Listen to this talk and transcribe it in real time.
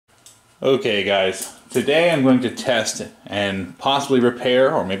Okay guys, today I'm going to test and possibly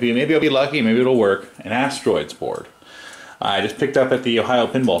repair, or maybe I'll be lucky, maybe it'll work, an Asteroids board. I just picked up at the Ohio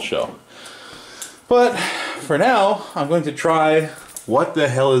Pinball Show. But for now, I'm going to try, what the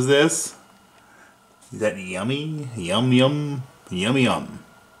hell is this? Is that yummy? Yum yum, yum yum.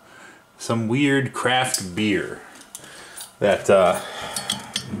 Some weird craft beer. That, let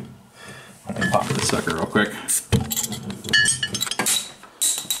me pop this sucker real quick.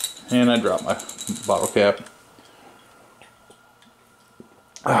 And I dropped my bottle cap.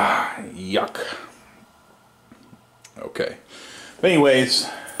 Ah, yuck. Okay. But anyways,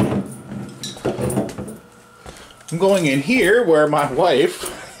 I'm going in here where my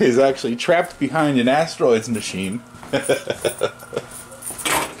wife is actually trapped behind an Asteroids machine.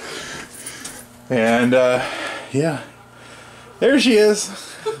 And, yeah. There she is.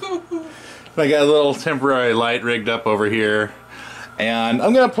 I got a little temporary light rigged up over here. And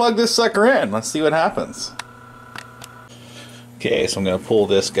I'm going to plug this sucker in. Let's see what happens. Okay, so I'm going to pull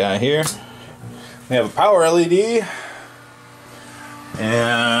this guy here. We have a power LED.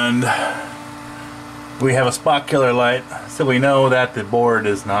 And we have a spot killer light. So we know that the board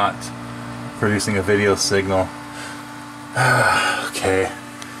is not producing a video signal. Okay.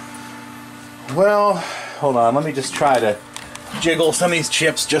 Well, hold on. Let me just try to jiggle some of these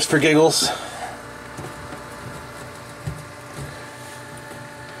chips just for giggles.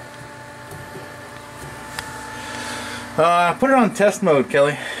 Put it on test mode,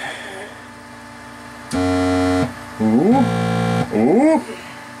 Kelly. Ooh. Ooh.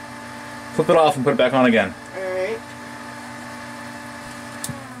 Flip it off and put it back on again. Alright.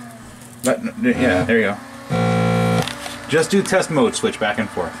 Yeah, there you go. Just do test mode, switch back and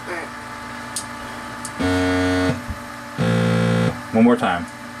forth. Alright. One more time.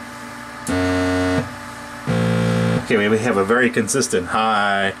 Okay, we have a very consistent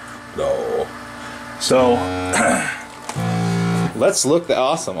high, low. So, let's look.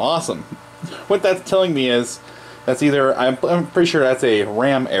 Awesome. What that's telling me is that's either, I'm pretty sure that's a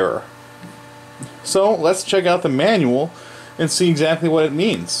RAM error. So let's check out the manual and see exactly what it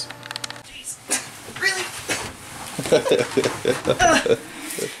means. Jeez. Really?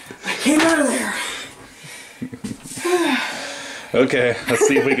 I came out of there. Okay, let's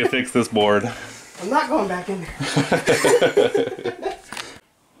see if we can fix this board. I'm not going back in there.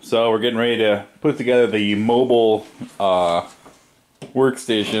 So we're getting ready to put together the mobile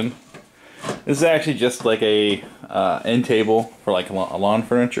workstation. This is actually just like a end table for like a lawn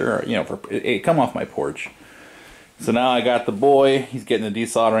furniture, or, you know, for it come off my porch. So now I got the boy. He's getting a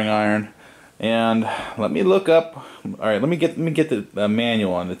desoldering iron, and let me look up. All right, let me get the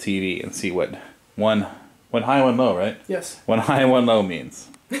manual on the TV and see what one high, one low, right? Yes. One high, one low means.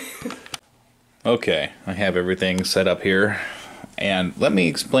 Okay, I have everything set up here, and let me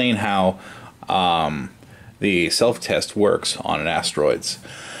explain how the self-test works on an Asteroids.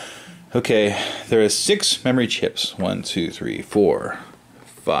 Okay, there is 6 memory chips. 1, 2, 3, 4,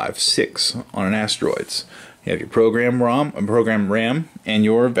 5, 6 on an Asteroids. You have your program RAM, and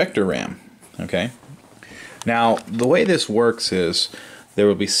your vector RAM. Okay. Now the way this works is there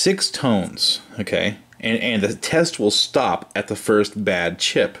will be 6 tones. Okay, and the test will stop at the first bad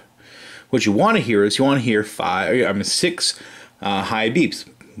chip. What you want to hear is 6 high beeps.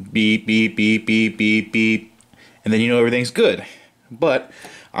 Beep, beep, beep, beep, beep, beep. And then you know everything's good. But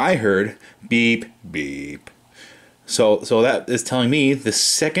I heard beep, beep. So that is telling me the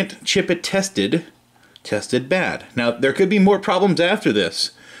second chip it tested bad. Now, there could be more problems after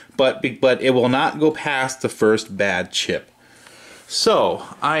this, but it will not go past the first bad chip. So,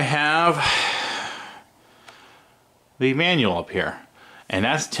 I have the manual up here. And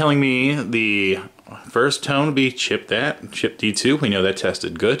that's telling me the first tone will be chip D2. We know that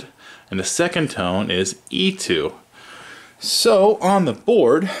tested good. And the second tone is E2. So on the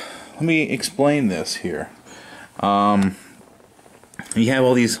board, let me explain this here. You have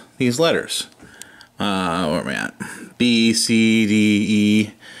all these letters. Where am I at? B, C, D,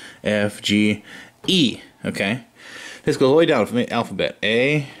 E, F, G, E. Okay. This goes all the way down from the alphabet.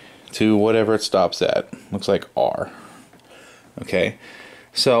 A to whatever it stops at. Looks like R. Okay.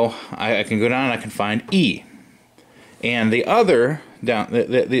 So I can go down and I can find E, and the other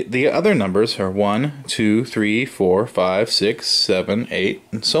the other numbers are 1, 2, 3, 4, 5, 6, 7, 8,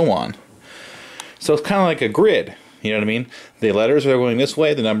 and so on. So it's kind of like a grid. You know what I mean? The letters are going this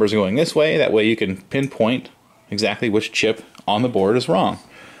way, the numbers are going this way. That way you can pinpoint exactly which chip on the board is wrong.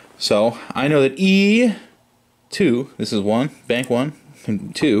 So I know that E2, this is 1, bank 1,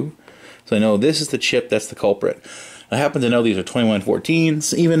 and 2. So I know this is the chip that's the culprit. I happen to know these are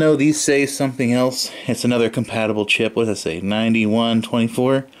 2114s, even though these say something else. It's another compatible chip. What does it say?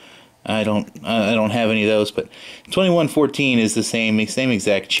 9124? I don't have any of those, but 2114 is the same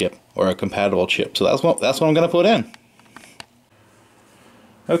exact chip, or a compatible chip. So that's what I'm going to put in.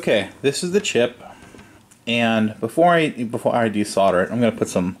 Okay, this is the chip, and before I desolder it, I'm going to put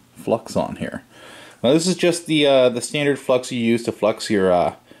some flux on here. Now this is just the standard flux you use to flux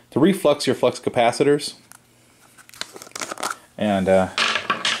your to reflux your flux capacitors, and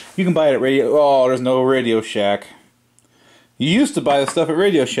you can buy it at Radio. Oh, there's no Radio Shack. You used to buy the stuff at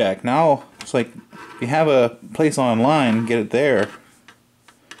Radio Shack. Now it's like if you have a place online, get it there.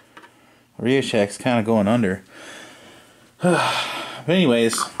 Radio Shack's kind of going under. But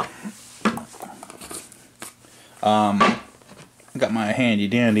anyways, I got my handy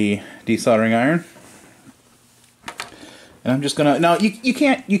dandy desoldering iron, and I'm just gonna. Now you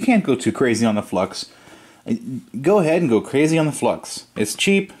can't go too crazy on the flux. Go ahead and go crazy on the flux. It's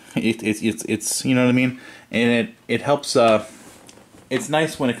cheap. It's you know what I mean, and it helps. It's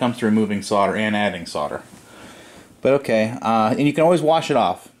nice when it comes to removing solder and adding solder. But okay, and you can always wash it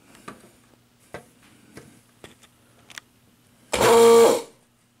off.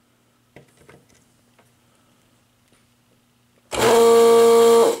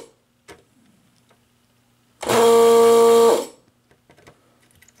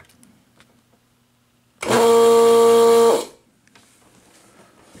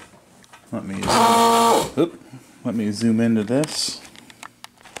 Let me zoom into this.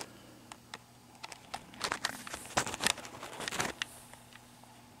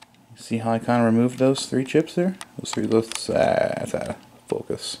 See how I kind of removed those 3 chips there? That's out of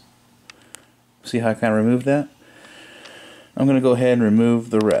focus. See how I kind of removed that? I'm going to go ahead and remove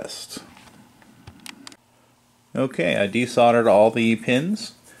the rest. Okay, I desoldered all the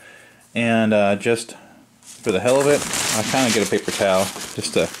pins, and just for the hell of it, I kind of get a paper towel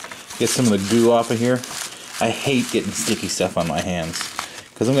just to get some of the goo off of here. I hate getting sticky stuff on my hands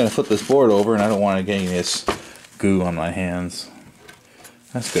because I'm going to flip this board over and I don't want to get any of this goo on my hands.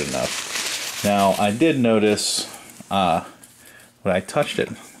 That's good enough. Now, I did notice when I touched it.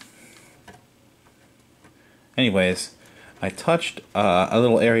 Anyways, I touched a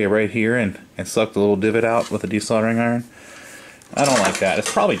little area right here and sucked a little divot out with a desoldering iron. I don't like that.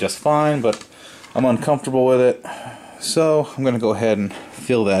 It's probably just fine, but I'm uncomfortable with it. So I'm going to go ahead and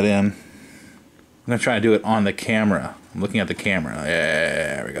fill that in. I'm going to try to do it on the camera. I'm looking at the camera.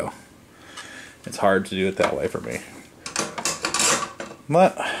 Yeah, there we go. It's hard to do it that way for me.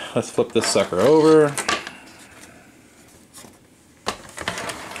 But let's flip this sucker over.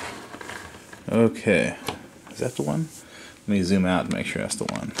 Okay. Is that the one? Let me zoom out to make sure that's the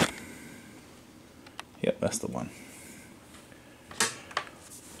one. Yep, that's the one.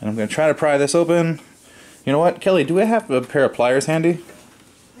 And I'm going to try to pry this open. You know what, Kelly, do I have a pair of pliers handy?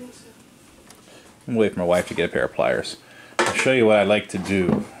 I'm waiting for my wife to get a pair of pliers. I'll show you what I like to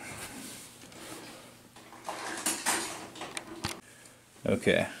do.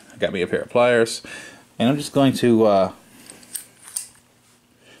 Okay, I got me a pair of pliers, and I'm just going to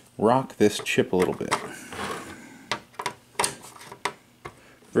rock this chip a little bit.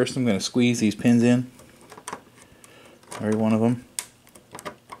 First, I'm going to squeeze these pins in, every one of them.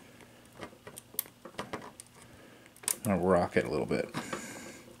 I'm going to rock it a little bit.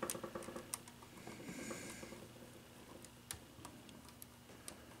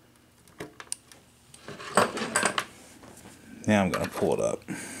 Now I'm going to pull it up.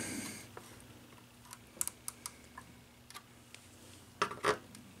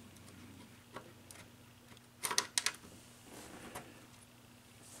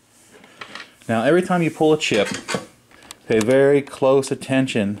 Now every time you pull a chip, pay very close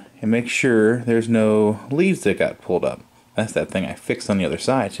attention and make sure there's no leads that got pulled up. That's that thing I fixed on the other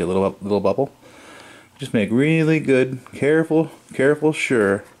side. See a little bubble? Just make really good, careful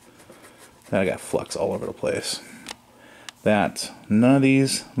sure that I got flux all over the place. That none of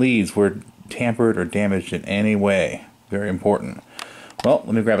these leads were tampered or damaged in any way. Very important. Well,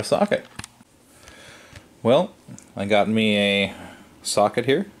 let me grab a socket. Well, I got me a socket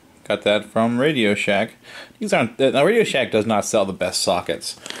here. Got that from Radio Shack. These aren't. Now, Radio Shack does not sell the best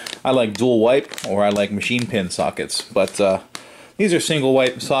sockets. I like dual wipe or I like machine pin sockets, but these are single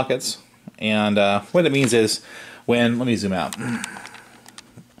wipe sockets. And what it means is when, let me zoom out.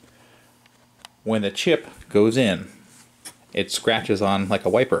 When the chip goes in, it scratches on like a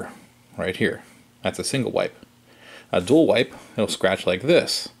wiper right here. That's a single wipe. A dual wipe, it'll scratch like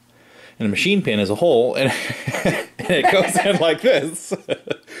this. And a machine pin is a hole, and, and it goes in like this.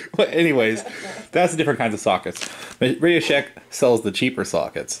 But anyways, that's the different kinds of sockets. Radio Shack sells the cheaper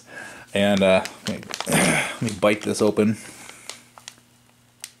sockets. And let me bite this open.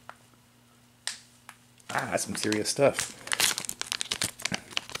 Ah, that's some serious stuff.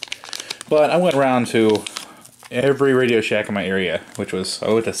 But I went around to every Radio Shack in my area, which was,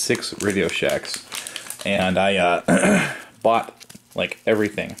 I went to 6 Radio Shacks, and I bought like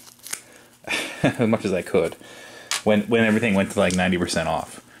everything as much as I could when everything went to like 90%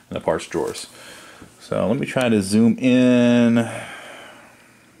 off in the parts drawers. So let me try to zoom in.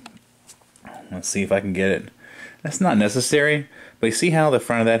 Let's see if I can get it. That's not necessary, but you see how the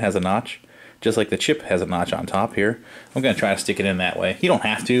front of that has a notch? Just like the chip has a notch on top here. I'm going to try to stick it in that way. You don't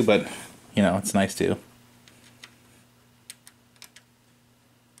have to, but you know, it's nice to.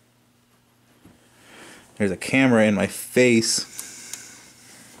 There's a camera in my face.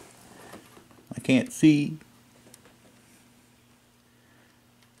 I can't see.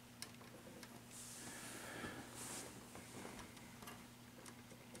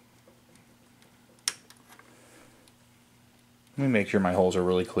 Let me make sure my holes are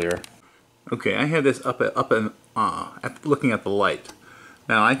really clear. Okay, I have this up and looking at the light.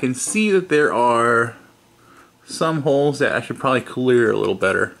 Now I can see that there are some holes that I should probably clear a little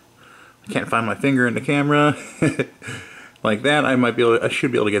better. I can't find my finger in the camera. Like that, I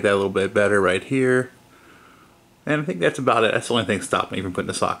should be able to get that a little bit better right here. And I think that's about it. That's the only thing stopping me from putting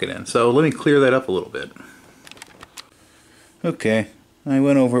the socket in. So let me clear that up a little bit. Okay, I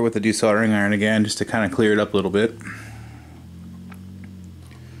went over it with the desoldering iron again just to kind of clear it up a little bit.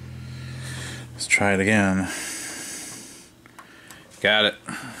 Let's try it again. Got it.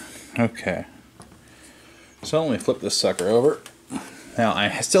 Okay. So let me flip this sucker over. Now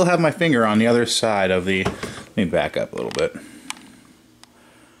I still have my finger on the other side of the... Let me back up a little bit.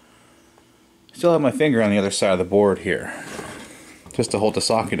 Still have my finger on the other side of the board here, just to hold the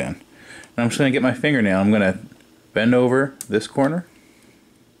socket in. And I'm just going to get my fingernail. I'm going to bend over this corner.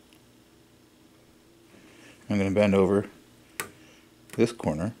 I'm going to bend over this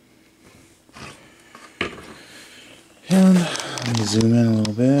corner. And let me zoom in a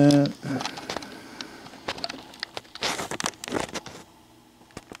little bit.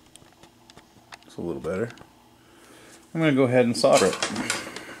 It's a little better. I'm going to go ahead and solder it.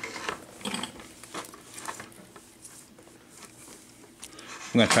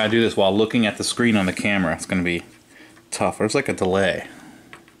 I'm going to try to do this while looking at the screen on the camera. It's going to be tough. There's like a delay.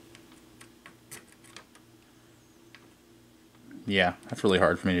 Yeah, that's really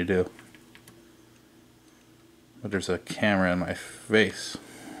hard for me to do. But there's a camera in my face.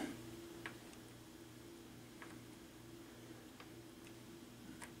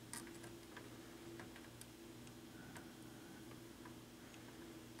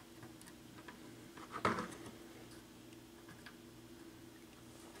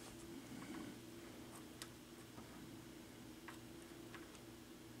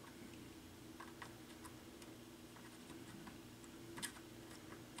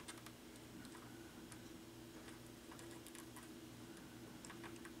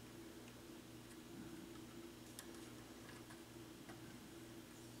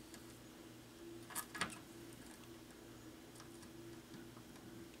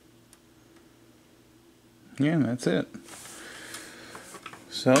 Yeah, that's it.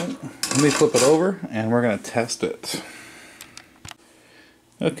 So, let me flip it over and we're going to test it.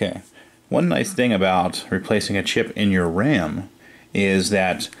 Okay, one nice thing about replacing a chip in your RAM is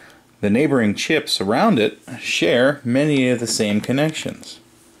that the neighboring chips around it share many of the same connections.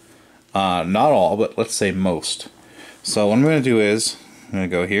 Not all, but let's say most. So what I'm going to do is, I'm going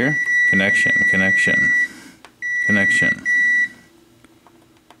to go here, connection, connection, connection.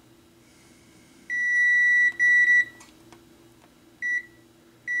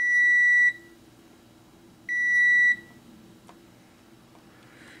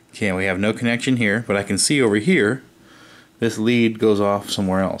 Okay, we have no connection here, but I can see over here this lead goes off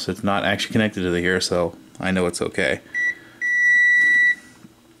somewhere else. It's not actually connected to here, so I know it's okay.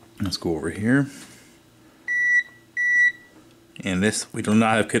 Let's go over here. And this, we do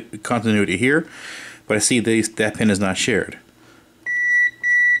not have continuity here, but I see that pin is not shared.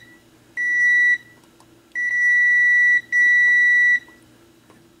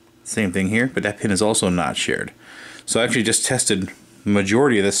 Same thing here, but that pin is also not shared. So I actually just tested the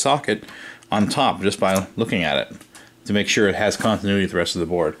majority of this socket on top just by looking at it to make sure it has continuity with the rest of the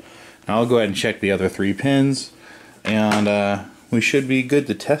board. Now I'll go ahead and check the other 3 pins, and we should be good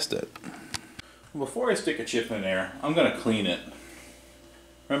to test it. Before I stick a chip in there, I'm going to clean it.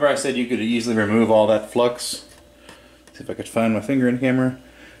 Remember I said you could easily remove all that flux? See if I could find my finger in the camera.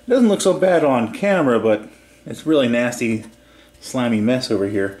 It doesn't look so bad on camera, but it's really nasty, slimy mess over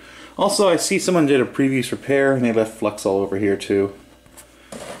here. Also, I see someone did a previous repair and they left flux all over here too.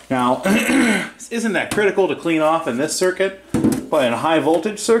 Now, isn't that critical to clean off in this circuit? But in high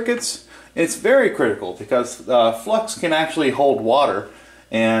voltage circuits, it's very critical because flux can actually hold water,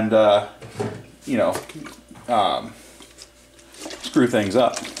 and you know, screw things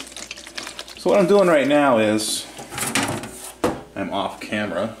up. So what I'm doing right now is, I'm off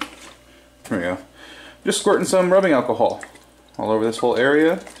camera. There we go. Just squirting some rubbing alcohol all over this whole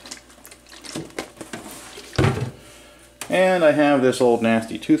area. And I have this old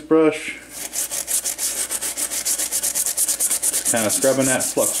nasty toothbrush. Kind of scrubbing that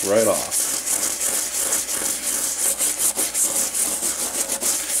flux right off.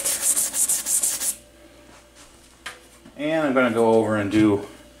 And I'm going to go over and do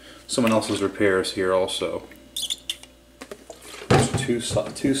someone else's repairs here also. There's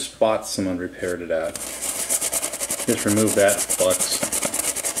two spots someone repaired it at. Just remove that flux.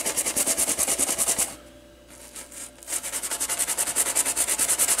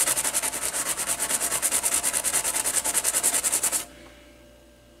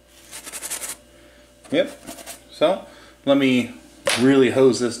 Yep. So let me really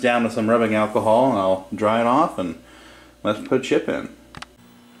hose this down with some rubbing alcohol, and I'll dry it off, and let's put a chip in.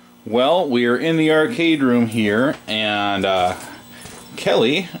 Well, we are in the arcade room here, and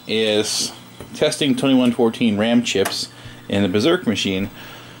Kelly is testing 2114 RAM chips in the Berserk machine,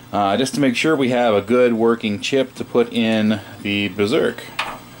 just to make sure we have a good working chip to put in the Berserk.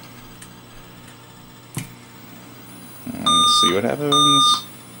 Let's see what happens.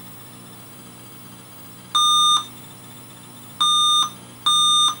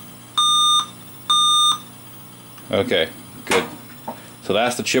 Okay, good. So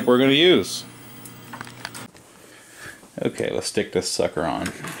that's the chip we're going to use. Okay, let's stick this sucker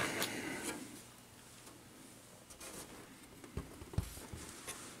on.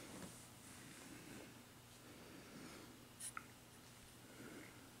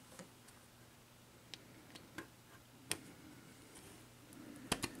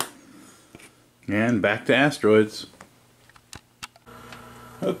 And back to Asteroids.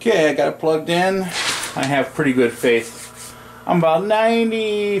 Okay, I got it plugged in. I have pretty good faith. I'm about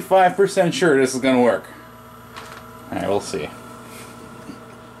 95% sure this is going to work. Alright, we'll see.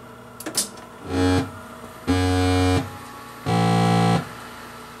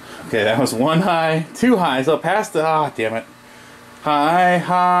 Okay, that was one high, two highs. So past the, damn it. High,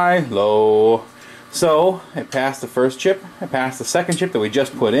 high, low. So, it passed the first chip, it passed the second chip that we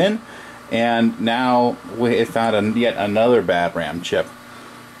just put in, and now it found yet another bad RAM chip.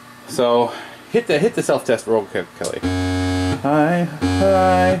 So, hit the self-test real quick, Kelly. High,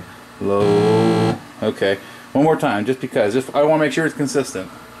 high, low. Okay, one more time, just because. I want to make sure it's consistent.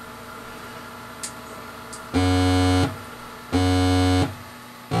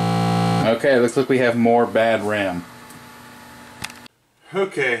 Okay, looks like we have more bad RAM.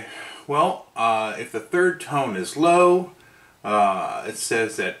 Okay, well, if the third tone is low, it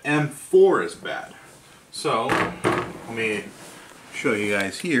says that M4 is bad. So, let me show you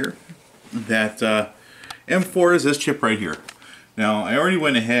guys here that M4 is this chip right here. Now, I already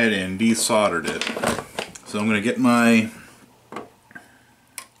went ahead and desoldered it. So I'm going to get my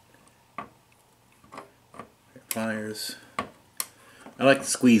pliers. I like to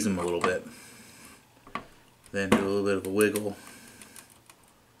squeeze them a little bit. Then do a little bit of a wiggle.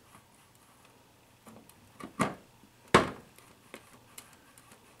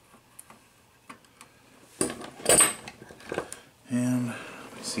 And let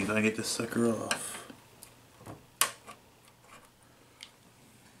me see if I can get this sucker off.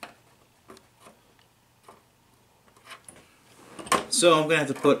 So I'm going to have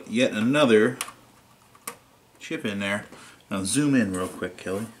to put yet another chip in there. Now zoom in real quick,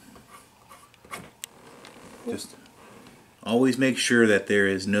 Kelly. Just always make sure that there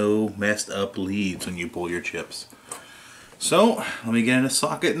is no messed up leads when you pull your chips. So let me get in a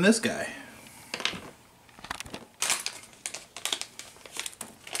socket in this guy.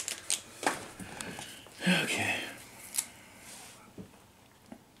 Okay.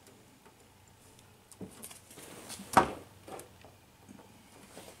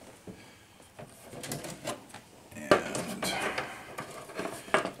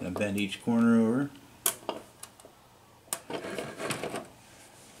 And bend each corner over.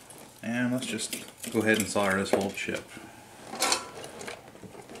 And let's just go ahead and solder this whole chip.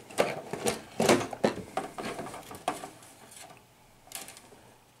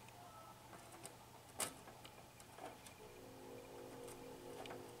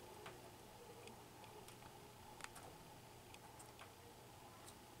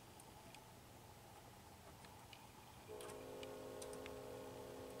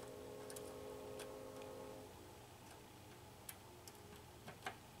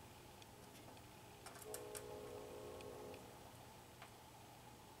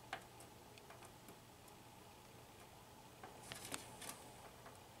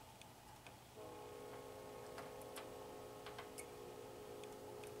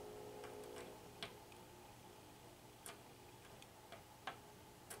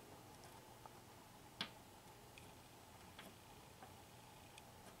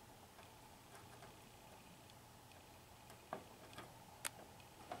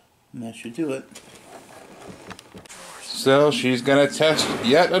 That should do it. So she's gonna test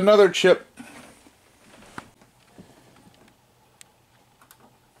yet another chip.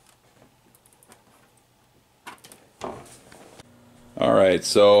 Alright,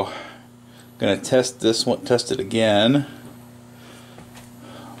 so gonna test this one, test it again.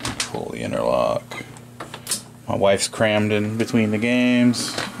 Pull the interlock. My wife's crammed in between the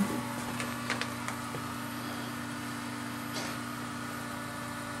games.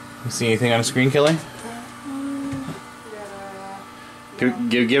 You see anything on the screen, Kelly? Give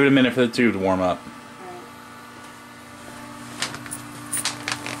it a minute for the tube to warm up.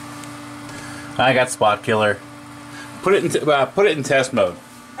 I got spot killer. Put it in test mode.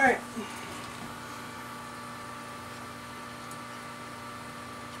 All right.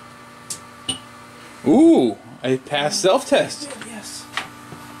 Ooh, I passed self-test. Yes.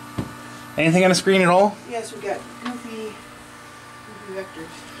 Anything on the screen at all? Yes, we got goofy vectors.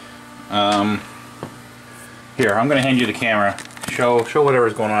 Here, I'm gonna hand you the camera. Show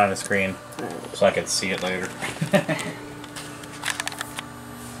whatever's going on the screen, so I can see it later.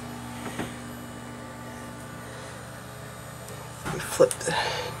 Flip the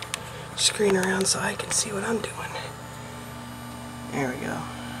screen around so I can see what I'm doing. There we go.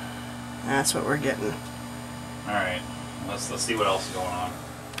 That's what we're getting. Alright, let's see what else is going on.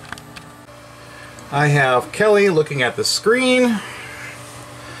 I have Kelly looking at the screen, and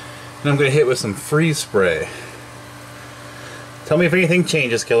I'm going to hit with some freeze spray. Tell me if anything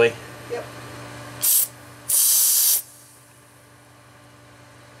changes, Kelly. Yep.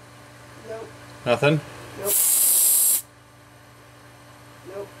 Nope. Nothing? Nope.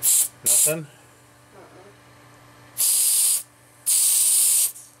 Nope. Nothing?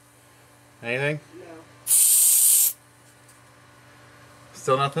 Anything? No.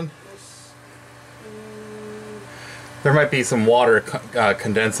 Still nothing? There might be some water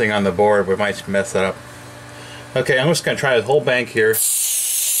condensing on the board. We might mess that up. Okay, I'm just going to try this whole bank here.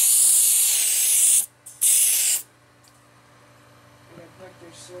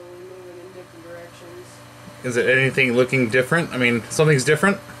 Is it anything looking different? I mean, something's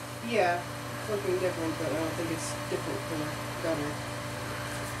different? Yeah, it's looking different, but I don't think it's different for the gutter.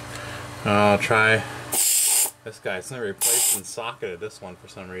 I'll try this guy. It's not replaced and socketed this one for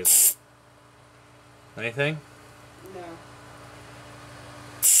some reason. Anything? No.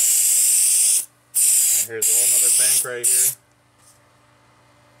 Here's a whole other bank right here.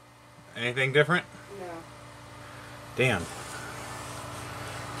 Anything different? No. Damn.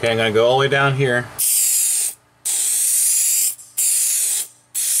 Okay, I'm gonna go all the way down here.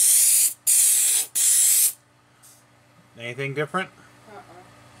 Anything different?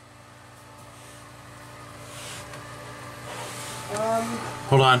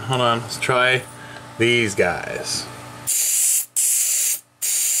 Hold on. Let's try these guys.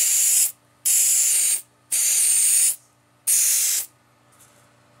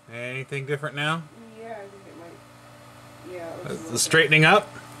 Anything different now? Yeah, I think it might. Yeah. It looks The straightening up?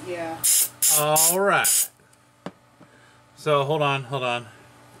 Yeah. Alright. So, hold on.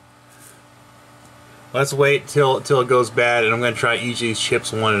 Let's wait till it goes bad, and I'm going to try each of these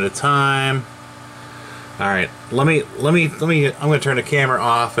chips one at a time. Alright, I'm going to turn the camera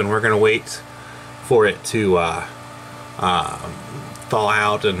off, and we're going to wait for it to thaw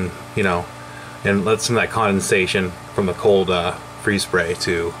out and, you know, and let some of that condensation from the cold freeze spray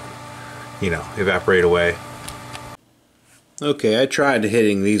to, you know, evaporate away. Okay, I tried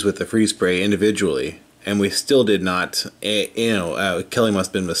hitting these with the freeze spray individually, and we still did not, Kelly must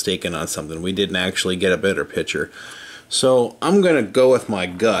have been mistaken on something. We didn't actually get a better picture. So I'm going to go with my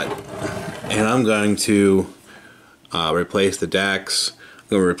gut, and I'm going to replace the DACs, I'm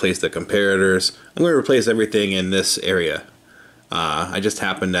going to replace the comparators, I'm going to replace everything in this area. I just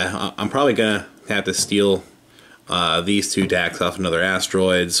happened to, I'm probably going to have to steal these two DACs off another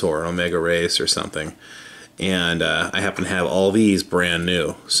Asteroids or an Omega Race or something. And I happen to have all these brand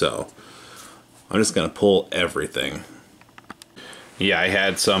new, so I'm just going to pull everything. Yeah, I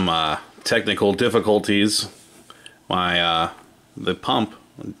had some technical difficulties. The pump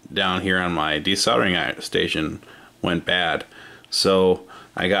down here on my desoldering station went bad, so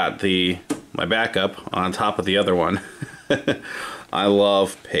I got my backup on top of the other one. I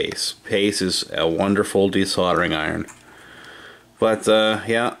love Pace. Pace is a wonderful desoldering iron. But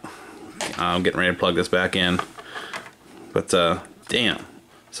yeah, I'm getting ready to plug this back in. But damn.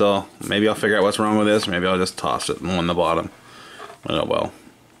 So maybe I'll figure out what's wrong with this. Maybe I'll just toss it on the bottom. Oh well.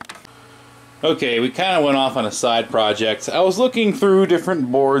 Okay, we kind of went off on a side project. I was looking through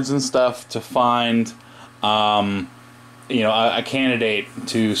different boards and stuff to find, you know, a candidate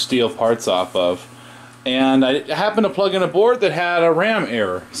to steal parts off of. and I happened to plug in a board that had a RAM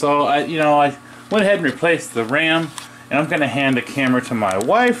error. So I went ahead and replaced the RAM, and I'm going to hand the camera to my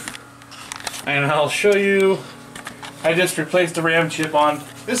wife, and I'll show you. I just replaced the RAM chip on.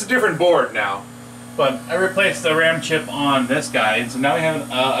 This is a different board now, but I replaced the RAM chip on this guy, and so now we have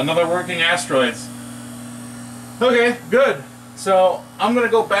another working Asteroids. Okay, good. So I'm gonna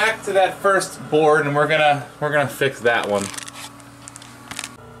go back to that first board, and we're gonna fix that one.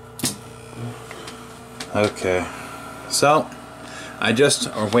 Okay, so I just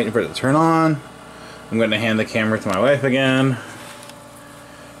are waiting for it to turn on. I'm gonna hand the camera to my wife again.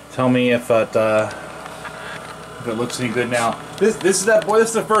 Tell me if it looks any good now. This is that board. This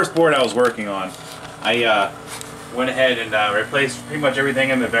is the first board I was working on. I went ahead and replaced pretty much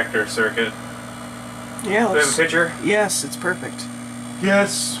everything in the vector circuit. Yeah. Do we have a picture? Yes, it's perfect.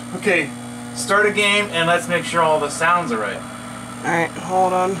 Yes. Okay. Start a game and let's make sure all the sounds are right. All right,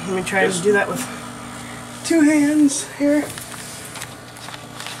 hold on. Let me try to do that with 2 hands here.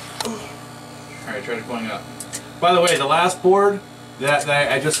 All right, try to going up. By the way, the last board that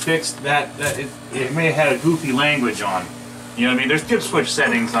I just fixed, it may have had a goofy language on. You know what I mean? There's dip switch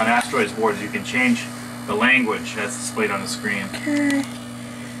settings on Asteroids boards. You can change the language that's displayed on the screen. Okay.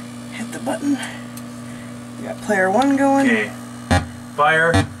 Hit the button. We got player 1 going. Okay.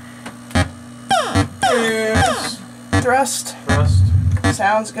 Fire. Yes. Thrust. Thrust.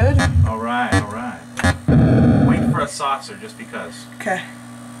 Sounds good. All right, all right. Wait for a saucer just because. Okay.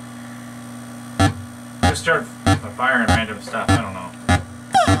 Just start firing random stuff. I don't know.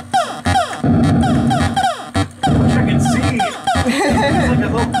 I wish I could see. It's like a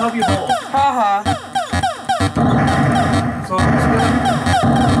little cubby hole. Haha. So it looks good.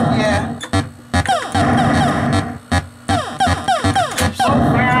 Yeah. So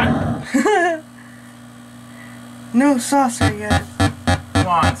fat. No saucer yet. Come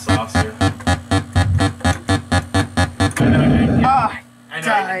on, saucer. I know. I know.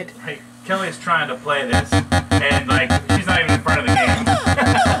 Died. Hey, Kelly's trying to play this, and like she's not even in front of the game.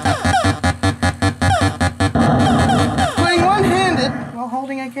 Playing one-handed while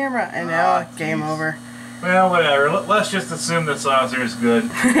holding a camera, and now game over. Well, whatever. Let's just assume the saucer is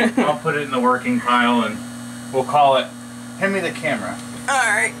good. I'll put it in the working pile, and we'll call it. Hand me the camera. All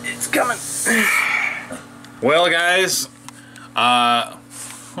right, it's coming. Well, guys,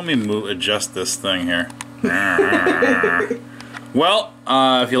 let me adjust this thing here. Well,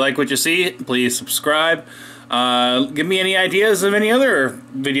 if you like what you see, please subscribe. Give me any ideas of any other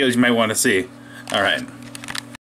videos you might want to see. All right.